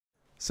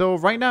So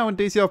right now in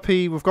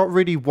DayZRP, we've got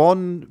really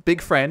one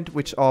big friend,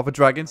 which are the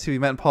dragons, who we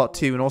met in part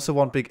 2, and also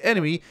one big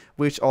enemy,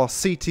 which are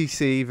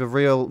CTC, the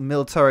real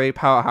military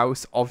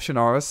powerhouse of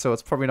Shannara. So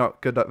it's probably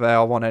not good that they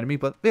are one enemy,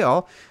 but they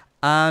are.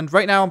 And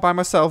right now I'm by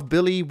myself.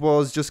 Billy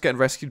was just getting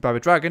rescued by the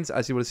dragons,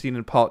 as you would have seen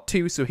in part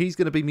 2, so he's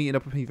going to be meeting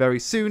up with me very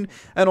soon.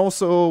 And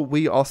also,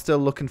 we are still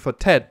looking for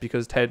Ted,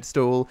 because Ted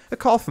stole a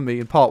car from me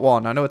in part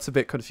 1. I know it's a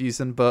bit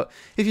confusing, but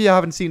if you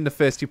haven't seen the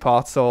first 2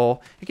 parts, or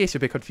in case you're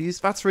a bit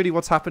confused, that's really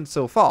what's happened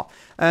so far.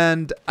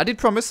 And I did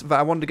promise that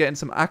I wanted to get in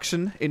some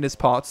action in this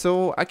part,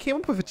 so I came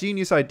up with a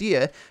genius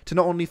idea to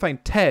not only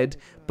find Ted,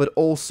 but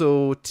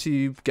also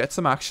to get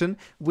some action.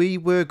 We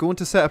were going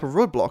to set up a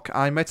roadblock.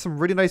 I met some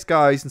really nice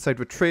guys inside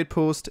the trade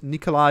post.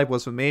 Nikolai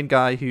was the main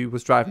guy who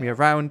was driving me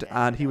around,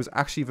 and he was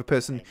actually the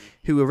person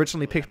who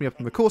originally picked me up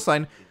from the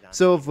coastline.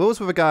 So those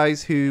were the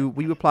guys who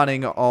we were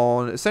planning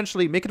on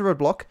essentially making a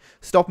roadblock,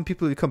 stopping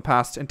people who come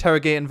past,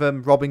 interrogating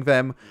them, robbing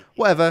them,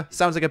 whatever.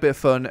 Sounds like a bit of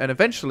fun, and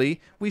eventually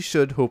we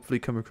should hopefully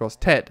come across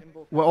Ted.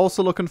 We're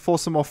also looking for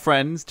some more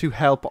friends to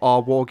help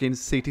our war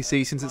against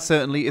CTC, since it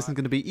certainly isn't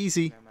going to be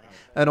easy.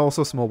 And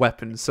also some more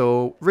weapons.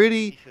 So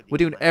really, we're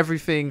doing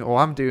everything, or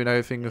I'm doing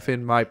everything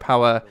within my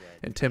power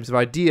in terms of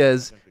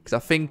ideas, because I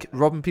think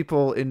robbing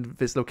people in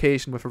this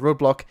location with a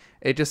roadblock,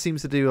 it just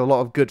seems to do a lot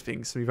of good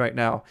things for me right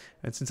now.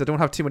 And since I don't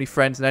have too many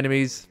friends and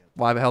enemies,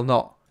 why the hell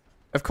not?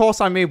 Of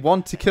course, I may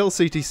want to kill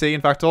CTC.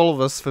 In fact, all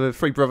of us, for the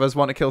 3 brothers,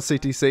 want to kill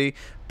CTC.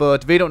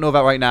 But they don't know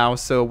that right now,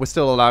 so we're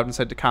still allowed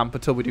inside the camp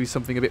until we do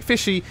something a bit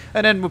fishy.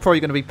 And then we're probably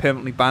going to be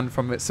permanently banned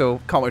from it,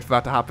 so can't wait for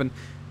that to happen.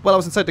 While I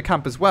was inside the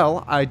camp as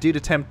well, I did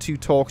attempt to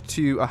talk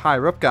to a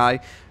higher up guy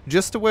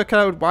just to work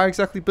out why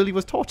exactly Billy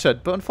was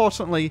tortured, but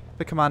unfortunately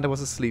the commander was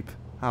asleep.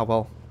 Ah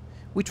well.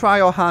 We try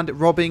our hand at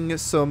robbing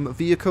some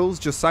vehicles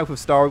just south of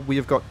Star. We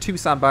have got 2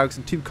 sandbags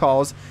and 2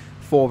 cars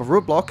for the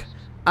roadblock,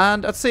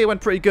 and I'd say it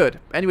went pretty good.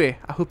 Anyway,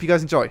 I hope you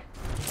guys enjoy.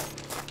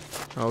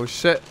 Oh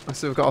shit,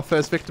 so we've got our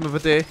first victim of the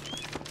day,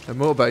 a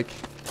motorbike.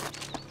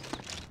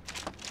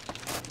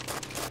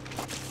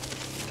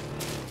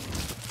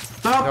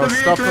 Stop No,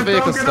 stop the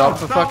vehicle, stop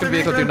the fucking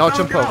vehicle, do not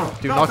jump off,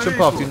 do not jump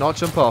off, do not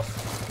jump off.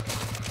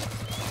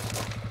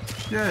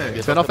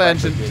 Yeah. Turn off the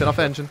engine, turn off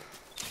the engine.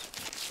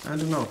 I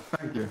don't know,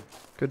 thank you.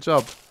 Good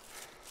job.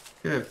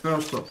 Okay,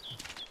 first off.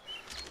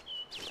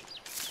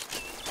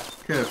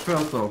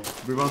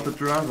 We want the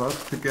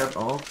drivers to get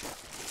off.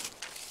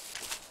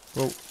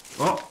 Whoa.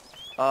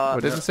 Oh!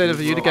 We didn't say that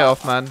for you to get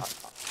off, man.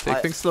 Take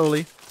things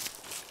slowly.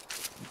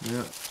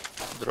 Yeah.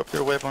 Drop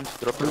your weapons,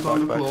 drop your Put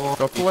on the backpack, floor.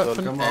 Drop the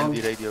weapon. Come and on.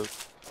 the radio.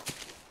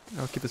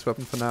 I'll keep this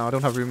weapon for now. I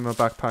don't have room in my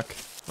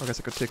backpack. I guess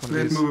I could take one of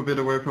Please these. move a bit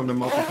away from the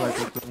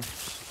motorcycle.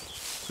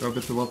 Go a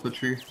bit towards the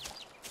tree.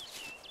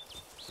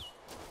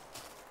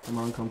 Come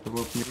on, come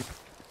towards me.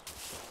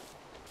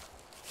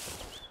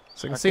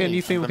 So you can see a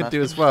new thing we can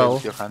do as well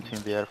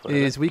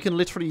is we can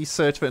literally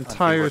search the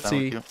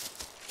entirety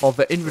of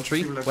the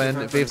inventory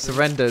when they've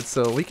surrendered.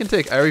 So we can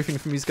take everything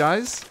from these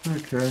guys.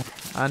 Okay.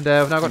 And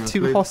we've now got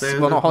 2 hostages,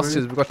 well not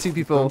hostages, we've got 2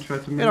 people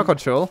in our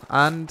control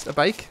and a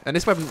bike. And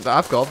this weapon that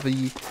I've got, the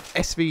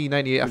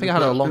SV98, I think I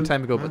had it a long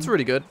time ago, but it's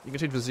really good. You can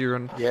change the 0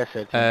 in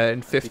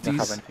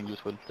 50s.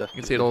 You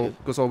can see it all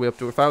goes all the way up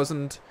to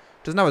 1000.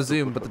 Doesn't have a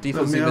zoom, but the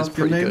default zoom is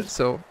pretty good.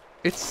 So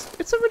it's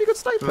a really good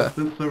sniper.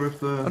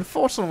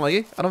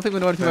 Unfortunately, I don't think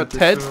we know anything about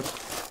Ted,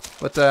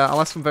 but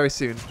I'll ask him very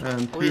soon.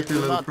 Please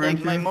do not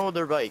take my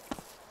motorbike.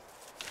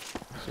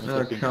 I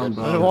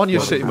don't want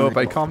your shitty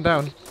motorbike, calm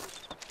down.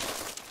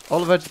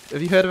 Oliver,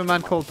 have you heard of a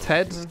man called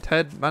Ted?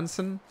 Ted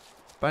Manson,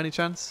 by any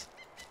chance?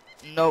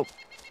 Nope.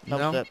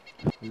 No? Step.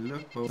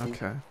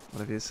 Okay,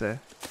 whatever you say.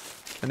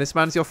 And this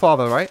man's your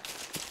father, right?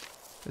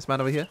 This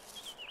man over here?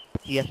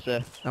 Yes,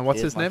 sir. And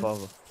what's He is his my name?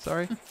 father.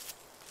 Sorry?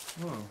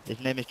 His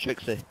name is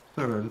Trixie.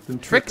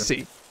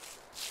 Trixie?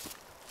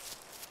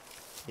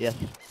 Yes.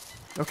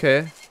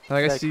 Okay,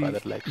 I guess you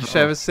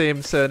share the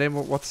same surname.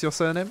 What's your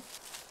surname?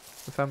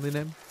 The family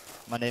name?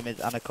 My name is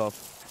Anakov.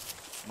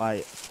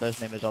 My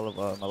first name is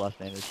Oliver, my last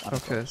name is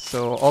Anakov. Okay,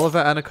 so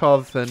Oliver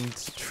Anakov and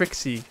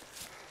Trixie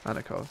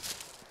Anakov.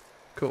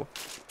 Cool.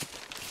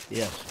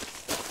 Yes.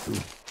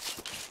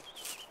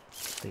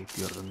 Take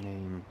your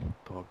name,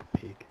 dog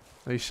pig.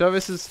 Are you sure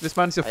this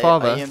man's your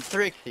father? I am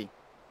Trixie.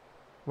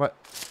 What?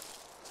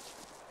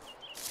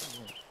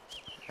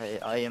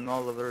 I am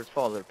Oliver's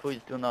father. Please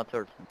do not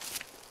hurt him.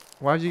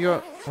 Why do you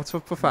got? What's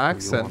up with the You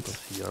want to accent?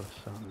 see your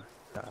son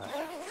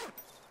die.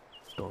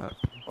 Dog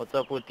What's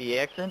up with the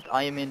accent?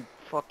 I am in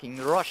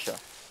fucking Russia.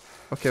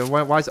 Okay,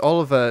 why is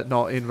Oliver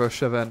not in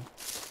Russia then?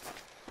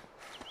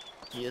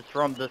 He is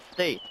from the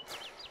state.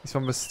 He's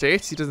from the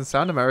States. He doesn't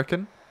sound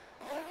American.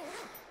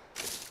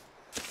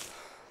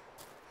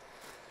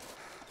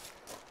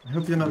 I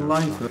hope you're not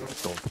lying to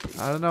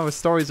I don't know. His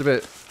story's a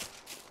bit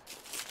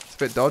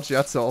dodgy.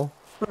 That's all.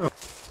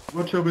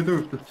 What shall we do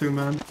with this 2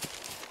 man?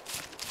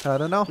 I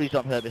don't know. Please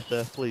don't hurt me,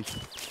 sir. Please.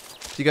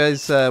 Do you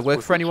guys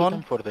work for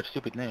anyone? For their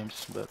stupid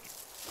names, but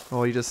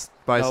Or you just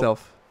by Nope.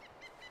 yourself?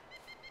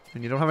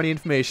 And you don't have any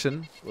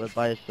information? Live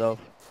by yourself.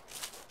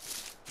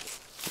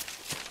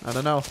 I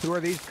don't know. who are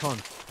these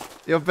cons?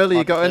 Yo, Billy,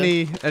 you got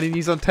any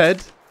news on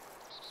Ted?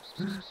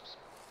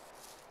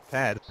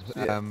 Ted.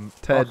 Yeah,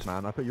 Ted. Fuck,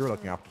 man, I thought you were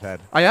looking after Ted.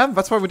 I am.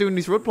 That's why we're doing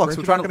these roadblocks. Weren't We're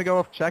you trying not to. gonna go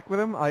off check with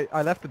him? I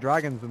left the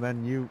dragons and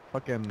then you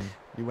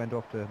went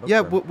off to look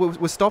Yeah, for him.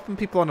 we're stopping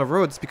people on the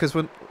roads because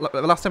when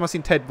the last time I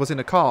seen Ted was in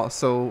a car.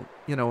 So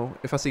you know,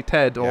 if I see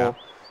Ted or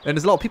and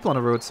there's a lot of people on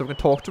the road, so we're gonna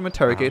talk to them,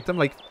 interrogate them,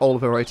 like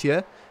Oliver right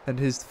here and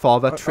his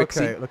father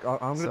Trixie. Okay, look,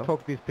 I'm gonna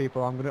talk to these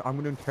people. I'm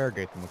gonna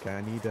interrogate them. Okay,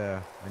 I need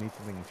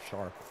something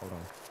sharp. Hold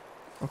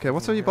on. Okay,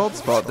 what's on your bald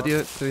spot?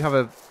 Did you have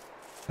an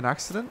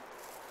accident?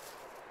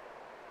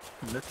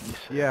 Let me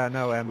see. Yeah,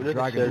 no, Will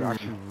dragons you are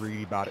actually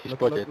really bad. He's Look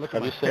spotted. at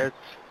Have my you hair.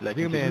 seen like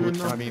Zoom if in,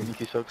 he's I mean,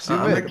 he sucks? zoom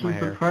I'm in. actually My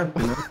hair. surprised,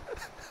 you know.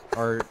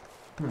 Or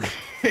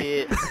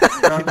Guys,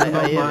 I don't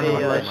mind,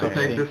 I'd like to my take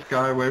hair. this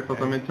guy away for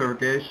some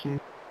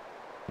interrogation.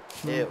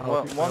 Yeah,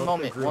 I'll one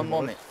moment, agree one with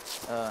moment.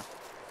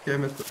 Okay,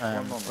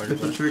 Mr.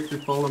 Mr. Trixie,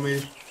 follow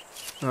me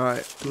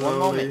Alright.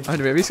 slowly.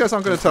 Anyway, these guys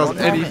aren't going to tell us One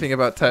moment. anything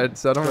about Ted,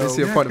 so I don't really So-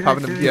 see a point of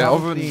having them here, I've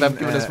other than them seen,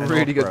 giving us an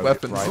really good off-road,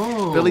 weapons. right?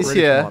 Oh, Billy's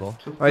British here, model.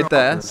 just right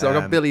there, drop so I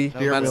got Billy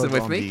steering Manson wheel's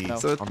with on me. the-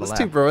 So on the there's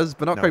left. two brothers,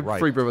 but not No, quite right,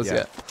 three brothers yeah.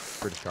 yet.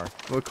 British car.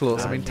 We're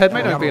close. I mean, And- Ted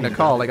might Oh, not be in a yeah.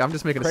 car, like I'm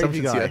just making Crazy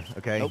assumptions guy. here.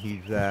 Okay,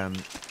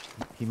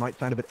 Nope. he might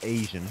sound a bit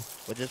Asian.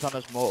 We're just on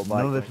his motorbike.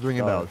 None of this like, is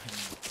ringing so- bells.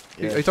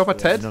 Are you talking about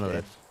Ted? None of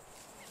this.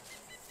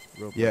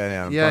 Real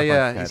Yeah, I'm Yeah, talking yeah.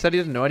 about He Ted. said he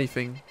didn't know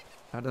anything.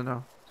 I don't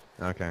know.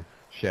 Okay.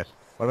 Shit.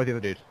 What about the other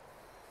dude?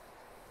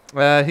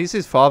 He's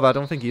his father. I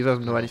don't think either of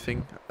them know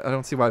anything. I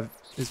don't see why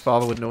his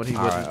father would know and he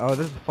Alright. wouldn't. Oh,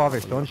 this is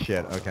father-son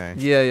shit. Okay.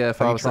 Yeah, yeah. Have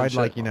Father you tried,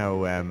 son like, shit. you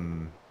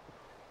know,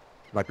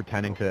 like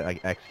pretending to like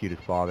execute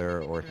his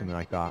father or something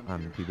like that,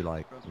 and he'd be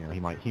like, you know, he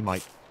might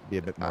be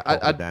a bit more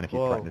confident than if you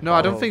Whoa. threatened his No,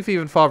 I don't father. think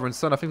even father and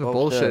son. I think we're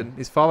Oh, sir. bullshitting.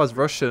 His father's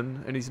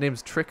Russian and his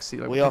name's Trixie.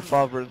 Like, We are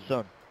father and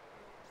son.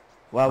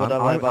 Why would I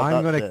lie about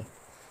I'm that, gonna- sir?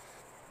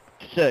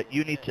 Sir,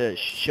 you need to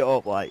shut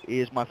up, like, he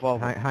is my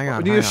father. Hang on.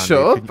 Would you hang just on,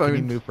 shut dude. up? Can I you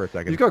mean, move for a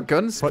second? you've got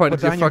guns Put pointed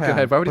to your down your fucking head.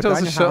 hands. Why would you Put tell us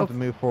down to your shut hands up? and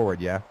move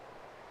forward, yeah?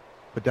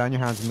 Put down your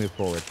hands and move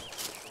forward.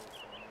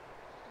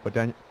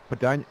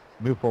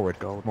 Move forward.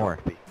 Go More.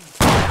 rugby.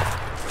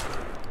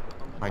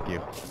 Thank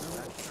you.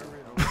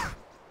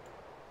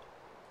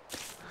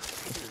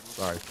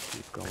 Sorry.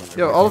 Keep going.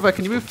 Yo, Oliver,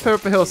 can you move further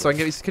up the hill so I can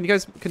get these?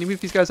 Can you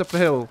move these guys up the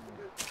hill,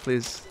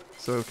 please,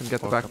 so we can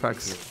get the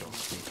backpacks?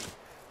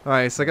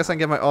 Alright, so I guess I can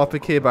get my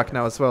RPK back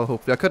now as well.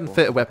 Hopefully, I couldn't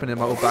fit a weapon in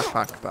my old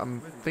backpack, but I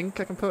think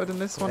I can put it in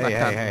this one. I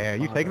can. Hey,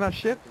 you taking that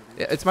shit?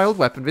 Yeah, it's my old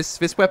weapon.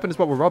 This weapon is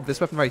what we robbed.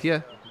 This weapon right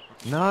here.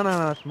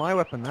 No, it's my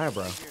weapon now,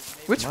 bro.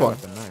 Which My one?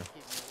 weapon now.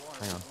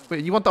 Hang on.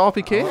 Wait, you want the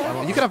RPK? I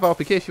want- You can have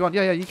RPK if you want.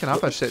 Yeah, you can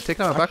have that shit. Take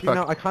it out of my Actually, backpack.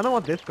 no, I kind of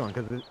want this gun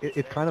because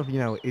it's kind of, you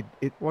know,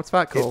 it What's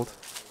that called?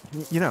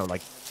 you know,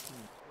 like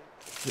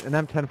an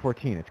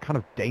M1014. It's kind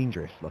of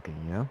dangerous looking,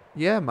 you know.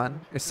 Yeah,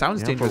 man. It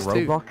sounds You know, dangerous for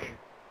too. roadblock.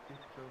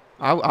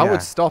 I Yeah.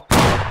 would stop.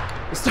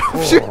 Stop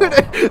Oh. shooting.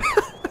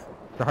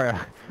 Sorry,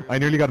 I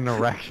nearly got an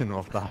erection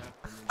off that.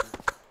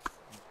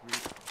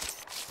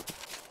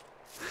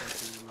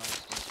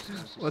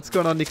 What's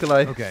going on,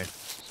 Nikolai? Okay,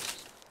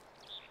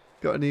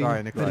 Got any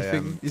Sorry, Nikolai,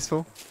 anything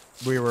useful?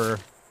 we were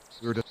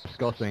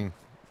discussing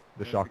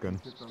the shotgun.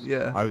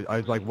 Yeah. I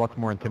was like, what's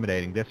more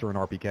intimidating, this or an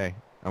RPK?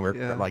 And we're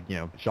Yeah. like, you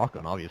know,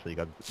 shotgun obviously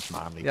because it's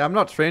manly. Yeah, I'm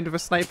not trained with a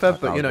sniper,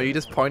 but you know, you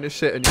just point at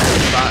shit and you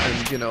get that,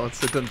 and you know,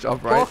 it's a done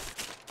job, right?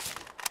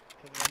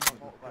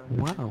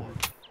 Wow.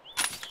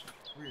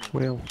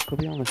 Well, to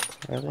be honest,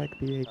 I like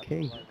the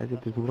AK as it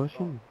is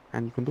Russian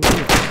and you can do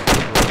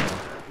it.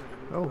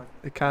 Oh,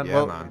 it can. Yeah,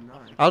 Well, man.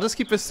 I'll just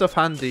keep this stuff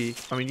handy.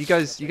 I mean, you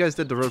guys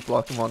did the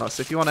roadblock and whatnot,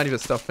 so if you want any of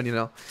this stuff, then you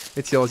know,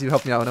 it's yours. You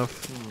helped me out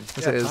enough.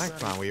 As it is.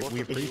 Thanks, man. We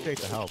appreciate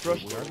the help.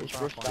 Rush We are down,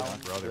 just down,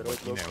 brother,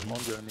 but you know,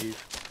 on your knees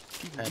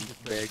and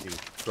beg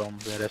from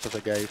the rest of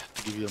the guys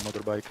to give you a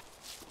motorbike.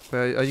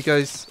 Are you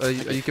guys? Are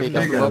you giving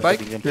Hey, them the guys.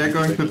 motorbike? They're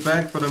going to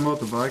beg for the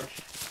motorbike.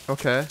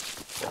 Okay.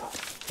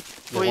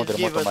 Please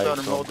give us our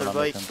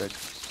motorbike.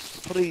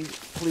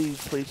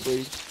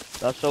 Please.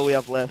 That's all we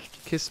have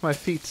left. Kiss my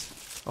feet,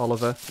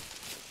 Oliver.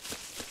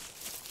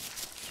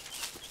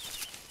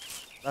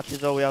 That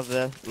is all we have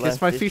there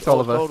left. my It's feet, all-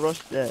 Oliver. all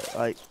rust there,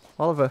 like,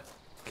 Oliver,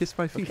 kiss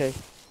my feet. okay.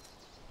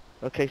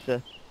 Okay,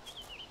 sir.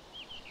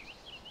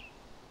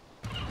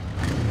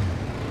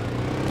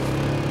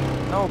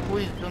 No,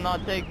 please do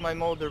not take my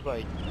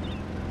motorbike.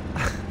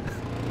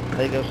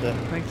 There you go, sir.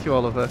 Thank you,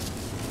 Oliver.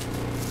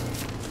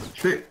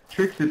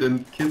 Trixie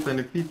didn't kiss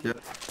any feet yet.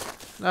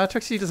 Nah,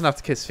 Trixie doesn't have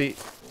to kiss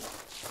feet.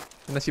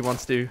 Unless he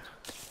wants to.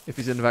 If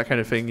he's into that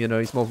kind of thing, you know,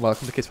 he's more than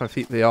welcome to kiss my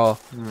feet. They are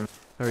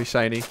very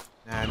shiny.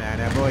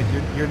 Nah, boys,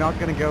 you're not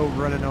gonna go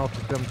running off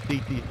to some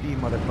CTC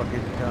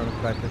motherfuckers and telling us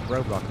about this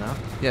roadblock now.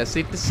 Yeah,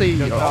 see,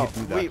 No, oh,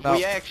 do that.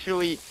 We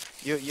actually,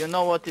 you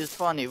know what is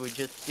funny? We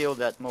just steal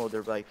that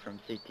motorbike from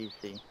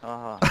CTC.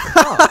 Well,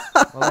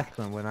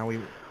 excellent. Well, now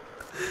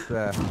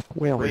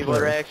Well, We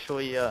were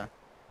actually,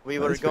 we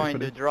were That's pretty going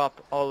to funny.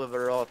 drop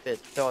Oliver off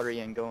at Story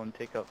and go and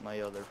pick up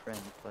my other friend,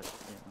 but,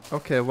 you know.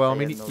 okay, well, I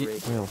they mean, had no y-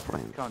 reason. well,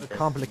 friend. Contest.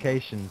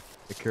 complications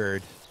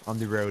occurred on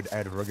the road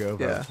out of Rogova,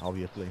 Yeah.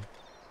 obviously.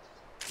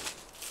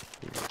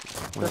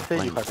 Well,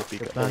 Plans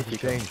have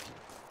changed.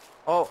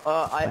 Oh,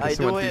 I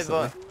someone do have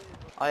decently.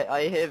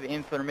 I have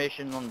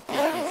information on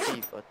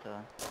CTC, but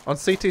On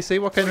CTC,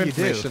 what kind of What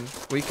do you do?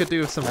 information? We could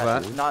do some of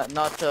that.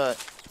 not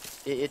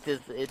it is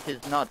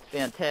not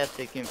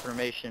fantastic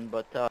information,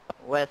 but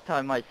last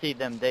time I see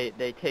them, they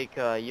take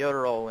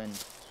Euro and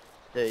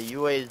the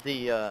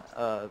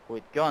UAZ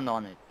with gun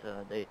on it.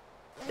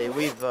 They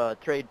leave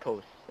trade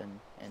posts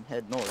and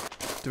head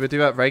north. Do we do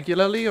that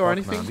regularly or Fuck,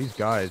 anything? man, these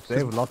guys, they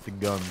have lots of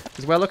guns.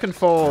 Because we're looking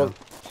for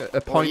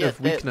a point yes,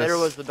 of weakness. there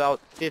was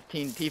about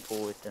 15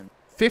 people with them.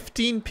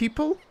 15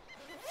 people?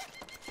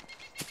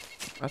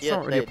 That's Yes,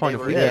 not really a they point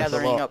of were weakness.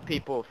 gathering up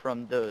people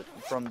from the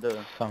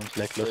Sounds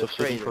like the lots of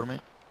shooting traders. for me.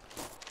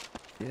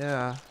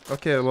 Yeah.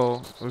 Okay,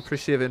 well, we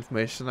appreciate the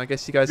information. I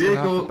guess you guys can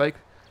have a Vehicle. bike.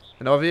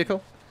 Another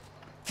vehicle?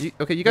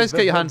 Okay, you guys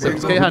get your hands up.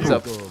 Just get your hands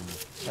up.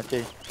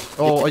 Okay.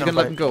 Oh, are you gonna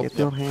let them go? Get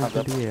your hands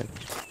in the air.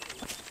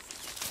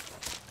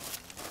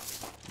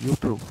 You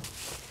two.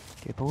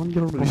 Get on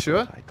your You sure?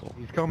 motorcycle.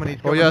 He's coming, he's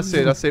Oh coming. yeah, that's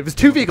it, that's it. There's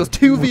two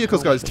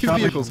vehicles, guys, two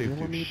vehicles.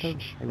 Millimeter,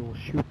 I will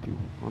shoot you.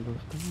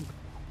 Understand?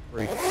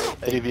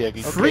 Three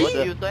vehicles. Free? What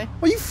do you say?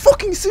 Are you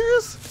fucking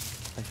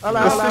serious? I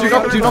Do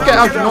not get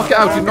out, do not get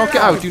out, do not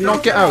get out, do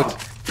not get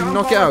out. Do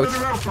not get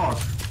out.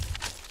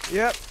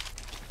 Yep.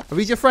 Are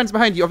these your friends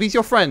behind you? Are these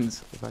your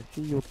friends? If I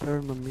see you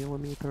turn a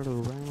millimeter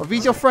around... Are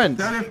these your friends?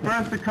 Tell your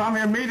friends to come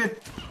here, meet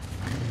it.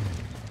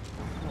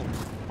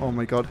 Oh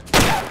my god.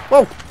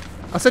 Whoa!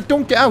 I said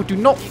don't get out, do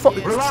not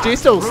stay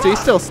still, stay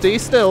still, stay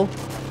still.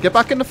 Get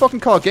back in the fucking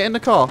car, get in the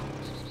car.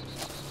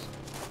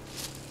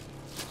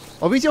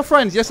 Are these your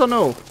friends, yes or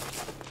no?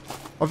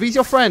 Are these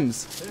your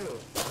friends?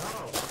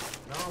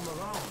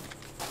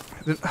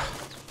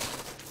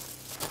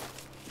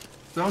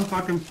 Don't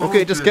fucking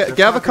Okay, just get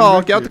out the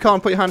car, get out the car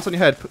and put your hands on your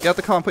head. Get out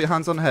the car and put your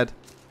hands on the head.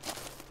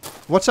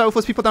 Watch out for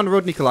those people down the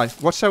road, Nikolai.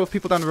 Watch out for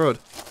people down the road.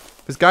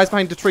 There's guys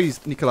behind the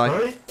trees, Nikolai.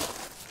 Sorry?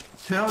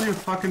 Tell your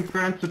fucking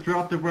friends to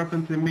drop their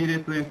weapons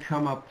immediately and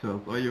come up to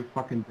us, or you're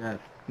fucking dead.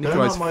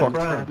 Nikolai's fucked.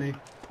 Friendly.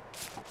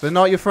 They're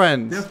not your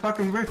friends. They're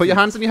fucking rich. Put your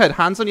hands on your head.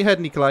 Hands on your head,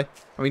 Nikolai.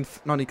 I mean,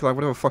 not Nikolai,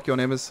 whatever the fuck your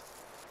name is.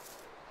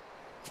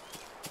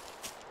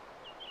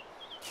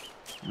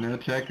 No,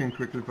 checking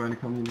quickly for any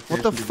communication.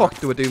 What the fuck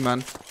do I do,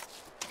 man?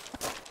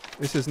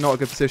 This is not a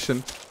good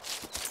position.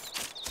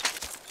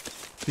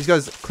 These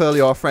guys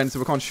clearly are friends, so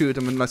we can't shoot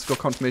them unless we've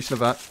got confirmation of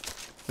that.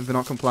 If they're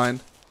not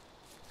compliant.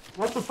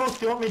 What the fuck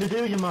do you want me to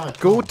do, you mad?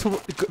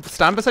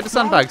 Stand beside the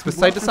sandbags,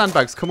 beside the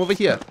sandbags. Come over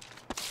here.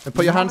 And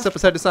put your hands up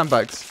beside the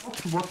sandbags.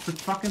 What's the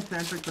fucking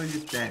sandbag or you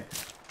dead?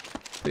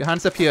 Put your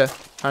hands up here.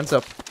 Hands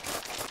up.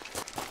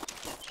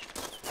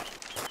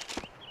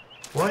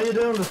 Why are you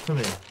doing this to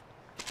me?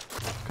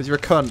 Because you're a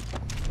cunt.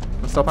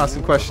 Now stop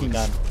asking questions.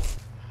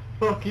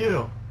 Fuck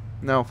you.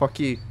 No, fuck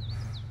you.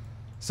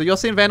 So you're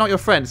saying they're not your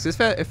friends? 'Cause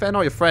if they're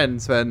not your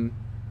friends, then...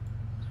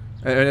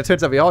 And it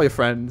turns out they are your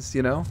friends,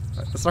 you know?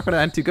 That's not going to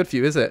end too good for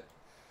you, is it?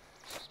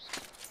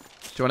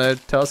 Do you want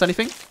to tell us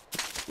anything?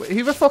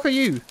 Who the fuck are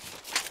you?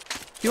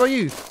 Who are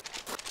you?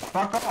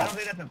 Fuck off. I don't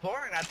think that's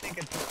important. I think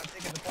it's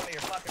the point of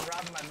you're fucking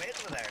robbing my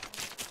mates over there.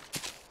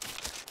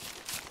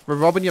 We're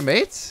robbing your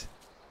mates?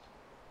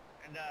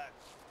 And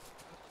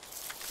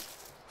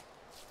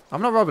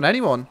I'm not robbing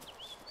anyone.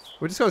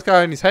 We just got this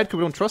guy on his head because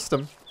we don't trust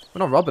him. We're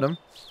not robbing him.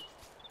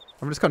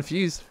 I'm just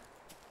confused.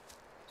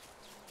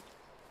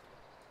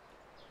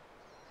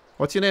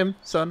 What's your name,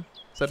 son?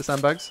 Set of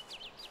sandbags.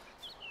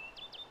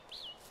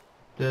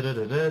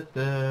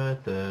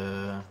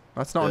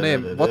 That's not a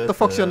name. What the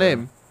fuck's your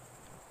name?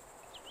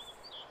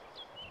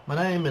 My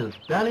name is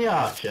Danny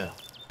Archer.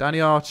 Danny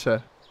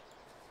Archer.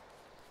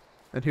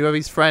 And who are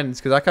these friends?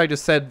 Because that guy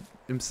just said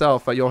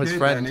himself that you're his Hey,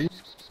 friend. Danny,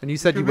 And you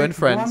said you if weren't make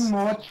friends.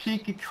 One more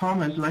cheeky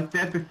comment like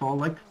that before,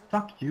 like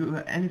fuck you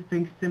or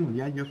anything similar,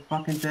 yeah, you're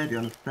fucking dead, you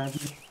understand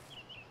me?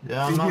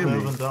 Yeah, I'm You not hear me?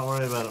 moving, don't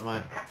worry about it,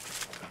 mate.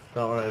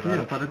 Don't worry about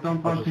Yeah, it. but I don't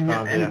I'll want just to hear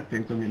stand here.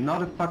 anything from you.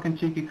 Not a fucking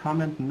cheeky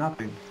comment,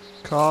 nothing.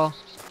 Car.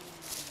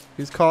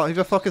 Who's car? Who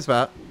the fuck is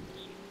that?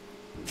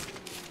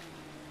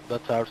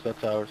 That's ours,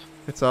 that's ours.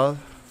 It's our...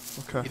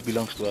 Okay. It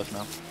belongs to us now.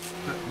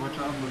 Watch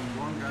out with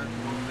one guy,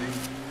 one thing.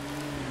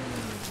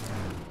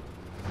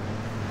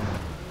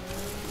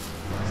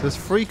 So there's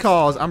 3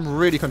 cars. I'm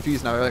really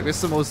confused now. Like, this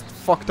is the most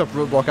fucked up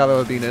roadblock I've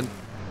ever been in.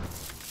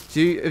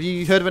 Have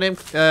you heard of a name?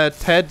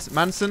 Ted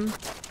Manson?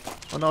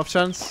 On off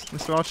chance,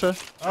 Mr. Archer?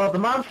 Oh, the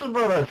Manson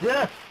brothers,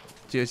 yes!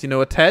 Do you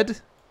know a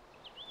Ted?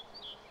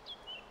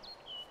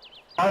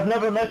 I've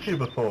never met you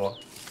before.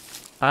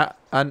 I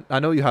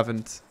know you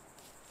haven't.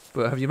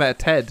 But have you met a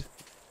Ted?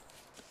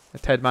 A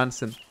Ted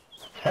Manson?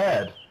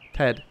 Ted?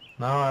 Ted.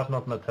 No, I have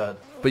not met Ted.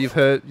 But you've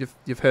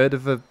heard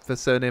of the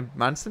surname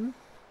Manson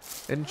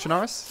in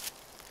Chernarus?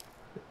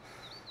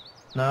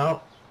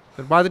 No.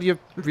 Then why did you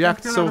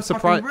react Just so have a fucking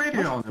surprised?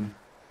 radio on him.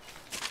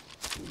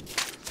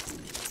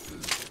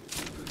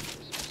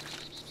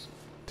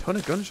 Ton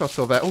of gunshots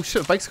over there. Oh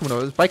shit, a bike's coming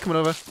over. There's a bike coming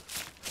over.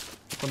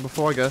 From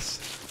before, I guess.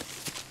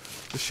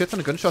 There's shit ton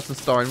of gunshots in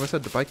Star, and we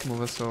said the bike come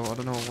over, so I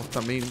don't know what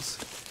that means.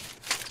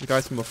 The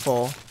guys from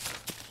before.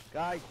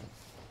 guys,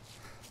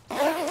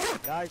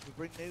 Guys, we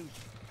bring news.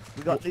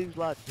 We got news,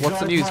 lads. What's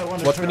the news?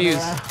 What's the news?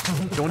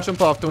 Don't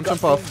jump off. Don't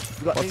jump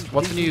off.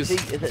 What's the news?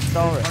 CTC, is it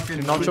story?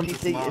 Do not jump.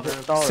 CTC, is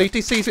it story?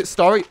 CTC, is it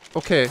story?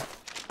 Okay.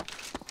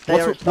 They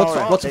are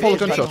story. What's the They- full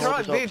they-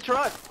 gunshots? Big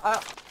truck!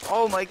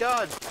 Oh my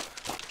god!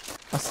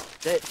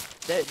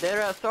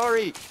 They're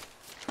sorry.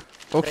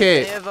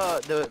 Okay. They have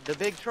the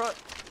big truck.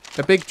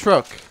 A big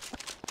truck.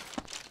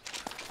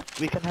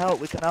 We can help,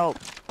 we can help.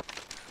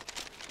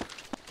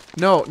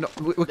 No,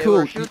 we're They cool.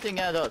 were shooting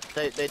at us.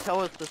 They tell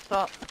us to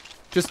stop.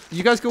 Just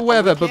you guys go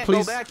wherever, We but can't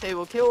please. go back. They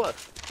will kill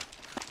us.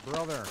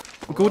 Brother.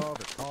 Good.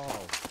 Brother,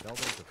 Carl. Tell them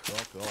to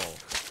fuck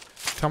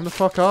off. Tell them to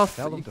fuck off.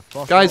 Tell them to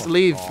fuck Guys, off.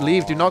 leave.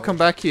 Leave. Do not Carl. come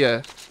back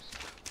here.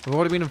 We've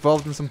already been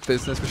involved in some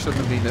business we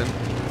shouldn't have been in.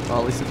 Well,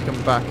 at least if you're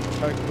coming back.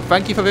 Well,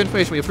 thank you for the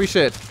information. We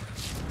appreciate it.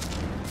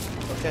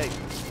 Okay.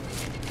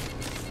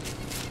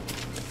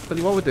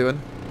 Billy, what we're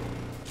doing?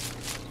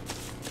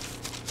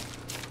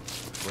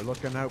 We're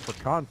looking out for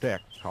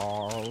contact,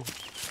 Carl.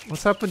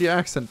 What's happened to your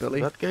accent,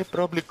 Billy? That guy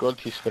probably called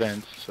his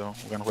friends, so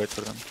we're gonna wait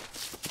for them.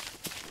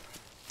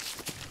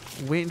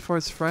 Waiting for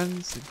his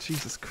friends?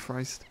 Jesus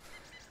Christ.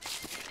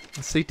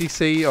 The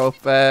CTC of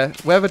where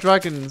are the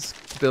dragons,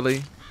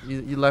 Billy?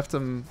 You left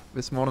them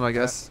this morning, I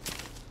guess.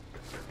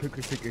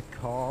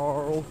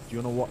 Carl, do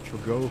you want to watch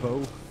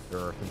Rogovo? There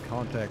are some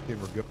contact in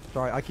Rogovo.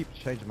 Sorry, I keep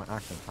changing my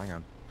accent. Hang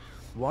on.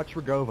 Watch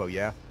Rogovo,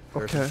 yeah?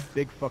 There's Okay. some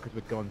big fuckers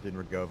with guns in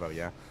Rogovo,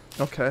 yeah?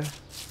 Okay.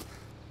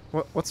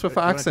 What's with Do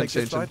the you wanna accent take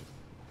this changing? side?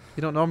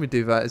 You don't normally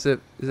do that. Is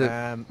it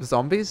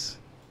zombies?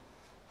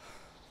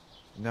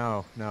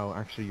 No,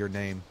 actually your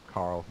name,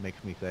 Carl,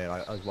 makes me say it.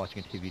 I was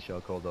watching a TV show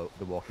called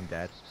The Walking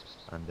Dead,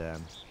 and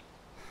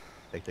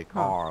they say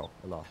Carl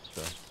a lot,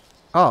 so...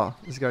 Oh,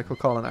 there's a guy called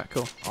Colin. That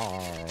cool.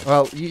 Oh.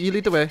 Well, you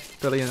lead the way,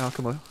 Billy, and I'll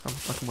come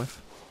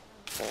with.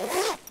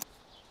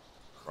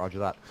 Roger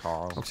that,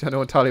 Carl. Obviously, I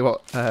know entirely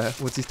what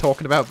he's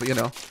talking about, but you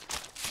know.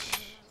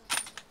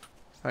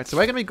 Alright, so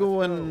we're going to be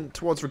going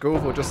towards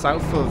Rogovo, just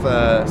south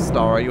of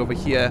Starry, over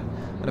here.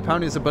 And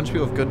apparently there's a bunch of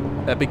people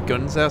with big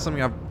guns there,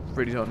 something I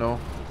really don't know.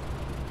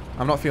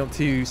 I'm not feeling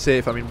too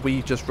safe. I mean,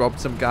 we just robbed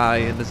some guy,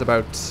 and there's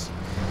about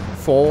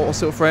 4 or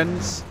so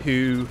friends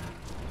who...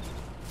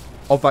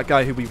 of that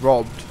guy who we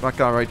robbed, that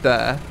guy right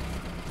there.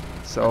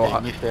 So... Okay,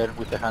 me there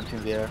with the hands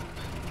in the air.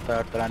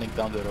 Start running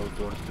down the road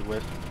towards the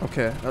west.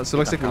 Okay, so it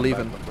looks like we're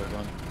leaving.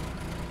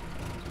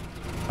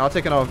 I'll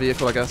take another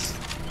vehicle, I guess.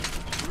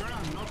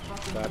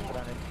 Start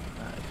running.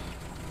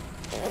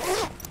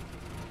 Nice.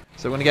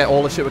 So we're going to get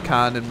all the shit we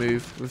can and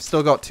move. We've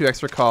still got 2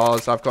 extra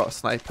cars, I've got a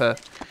sniper,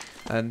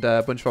 and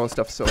a bunch of other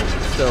stuff, so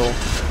we're still,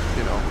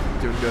 you know,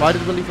 doing good. Why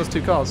did we leave those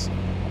 2 cars?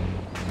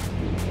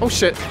 Oh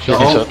shit!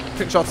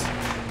 Quick shots.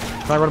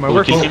 Can I run him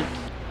over? Can you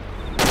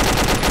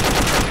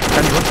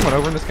run someone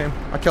over in this game?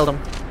 I killed him.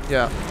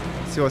 Yeah.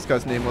 See what this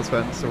guy's name was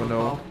then, so we'll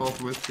know.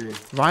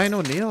 Ryan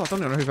O'Neill? I don't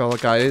know who the other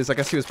guy is. I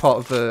guess he was part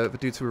of the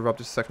dudes who we robbed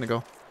just a second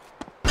ago.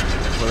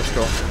 Well, let's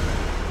go.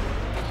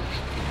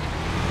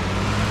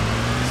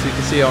 So you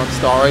can see on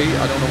Starry.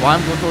 I don't know why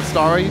I'm going towards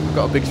Starry. We've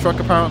got a big truck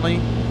apparently.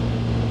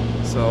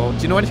 So,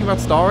 do you know anything about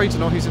Starry? Do you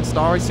know who's in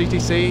Starry?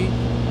 CTC?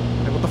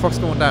 Like, what the fuck's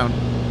going down?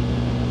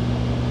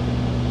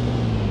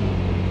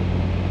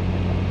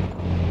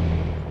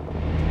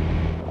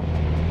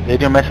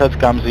 Radio message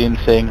comes in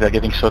saying they're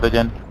getting shot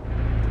again.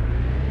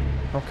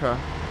 Okay.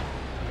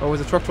 Oh,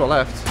 there's a truck to our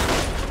left.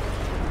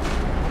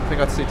 I think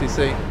that's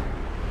CTC.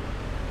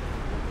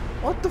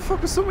 What the fuck?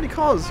 There's so many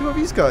cars. Who are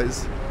these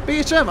guys?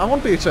 BHM. I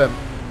want BHM.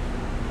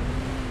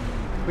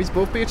 Are these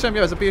both BHM?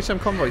 Yeah, there's a BHM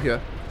convoy here.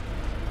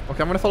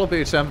 Okay, I'm going to follow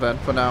BHM then,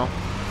 for now.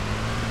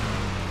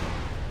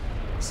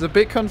 This is a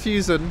bit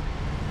confusing.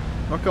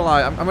 Not gonna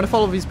lie. I'm going to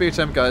follow these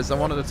BHM guys. I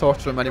wanted to talk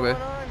to them anyway.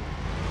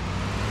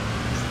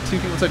 There's 2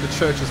 people inside the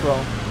church as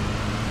well.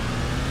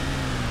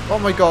 Oh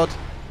my god.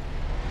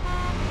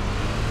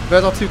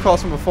 There's our 2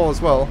 cars from before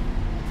as well.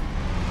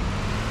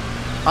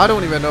 I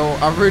don't even know.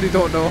 I really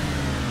don't know.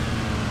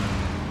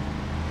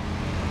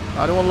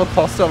 I don't want to look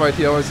hostile right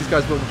here, or else these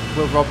guys will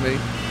rob me.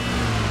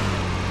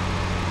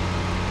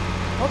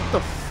 What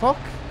the fuck?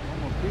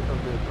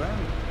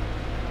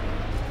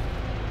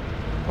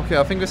 Okay,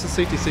 I think this is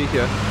CTC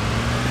here.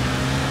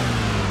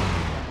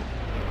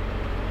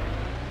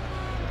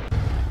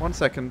 1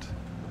 second.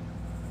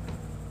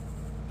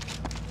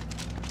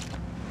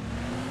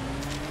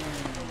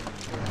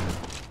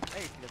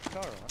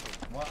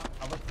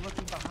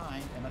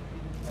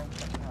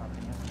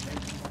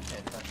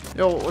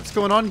 Yo, what's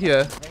going on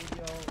here?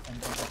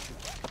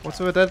 What's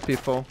with the dead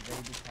people?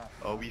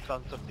 Oh, we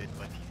found some dead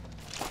bodies.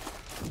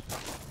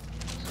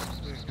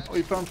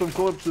 We found some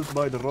corpses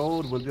by the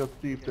road. We'll just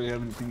see if they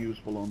have anything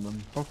useful on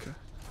them. Okay.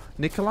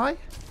 Nikolai?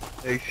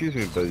 Excuse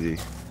me, buddy.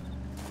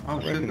 I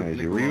recognize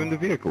you. Were you in the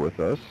vehicle with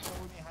us?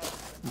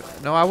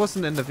 No, I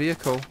wasn't in the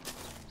vehicle.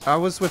 I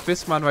was with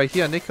this man right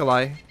here,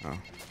 Nikolai. Oh.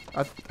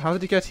 How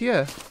did he get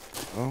here?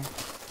 Oh.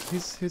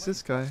 Who's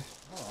this guy?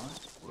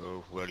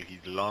 Well,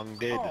 he's long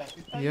dead.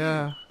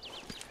 Yeah.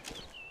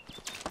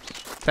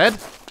 Ted?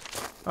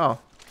 Oh.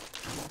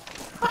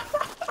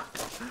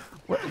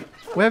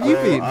 Where have you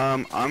been?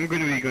 I'm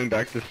gonna be going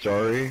back to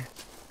Story.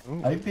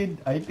 I've been,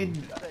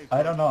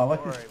 I don't know, I was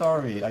in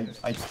Story.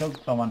 I killed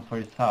someone for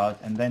his house,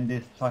 and then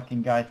these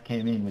fucking guys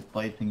came in with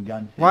blazing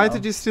guns. Why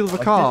did you steal the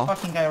car? This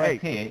fucking guy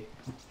right here,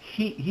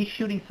 he's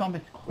shooting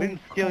zombies. We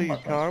didn't steal your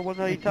car. What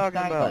are you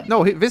talking about?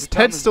 No, this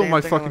Ted stole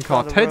my fucking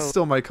car. Ted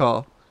stole my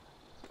car.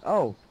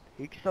 Oh,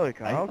 he stole your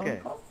car.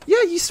 Okay. Yeah,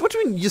 what do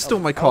you mean you stole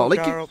my car?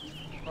 Like,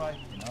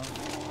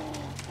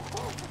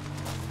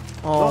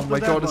 oh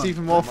my god, there's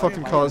even more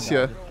fucking cars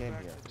here.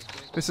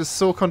 This is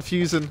so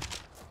confusing.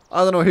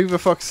 I don't know who the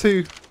fuck's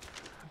who.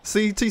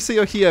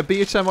 CTC are here,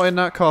 BHM are in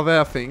that car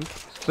there, I think.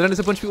 But then there's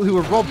a bunch of people who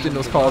were robbed in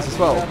those cars as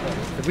well.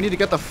 Like, we need to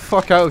get the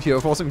fuck out of here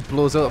before something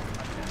blows up.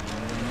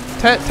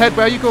 Ted,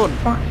 where are you going?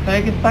 Fuck's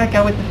sake, it's that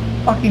guy with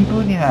this fucking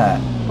boonie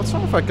hat. What's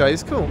wrong with that guy?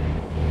 He's cool.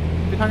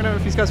 Been hanging out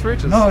with these guys for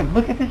ages. No,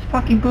 look at this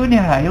fucking boonie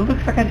hat. He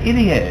looks like an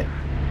idiot.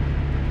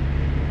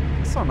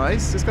 That's not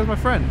nice. This guy's my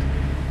friend.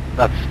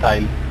 That's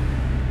style.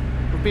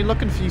 We've been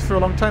looking for you for a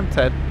long time,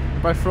 Ted.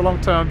 By for a long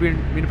time, I've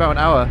been about an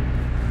hour.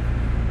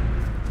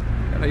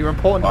 I know you're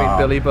important to me,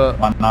 Billy, but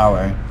 1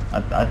 hour.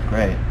 That's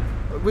great.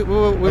 We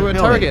were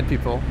interrogating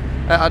people.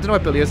 I don't know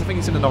what Billy is. I think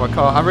he's in another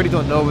car. I really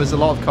don't know. There's a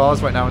lot of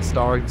cars right now in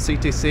Star.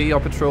 CTC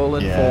are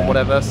patrolling for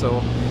whatever.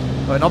 So,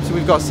 and obviously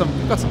we've got some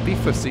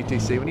beef with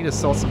CTC. We need to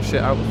sort some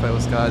shit out with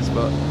those guys,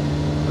 but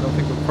I don't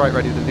think we're quite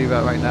ready to do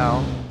that right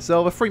now.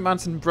 So the three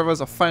Manson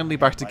brothers are finally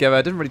back together.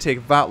 It didn't really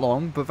take that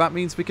long, but that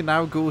means we can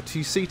now go to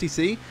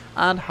CTC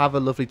and have a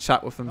lovely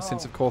chat with them,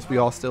 since of course we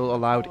are still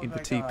allowed in the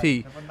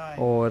TP,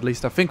 or at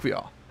least I think we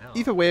are.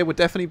 Either way, we're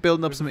definitely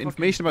building up some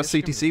information about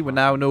CTC. We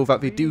now know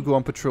that they do go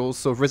on patrols,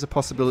 so there is a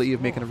possibility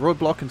of making a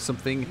roadblock and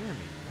something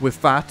with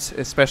that,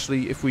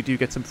 especially if we do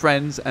get some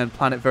friends and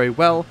plan it very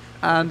well.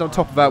 And on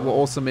top of that, we're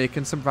also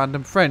making some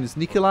random friends.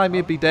 Nikolai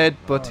may be dead,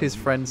 but his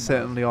friends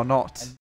certainly are not.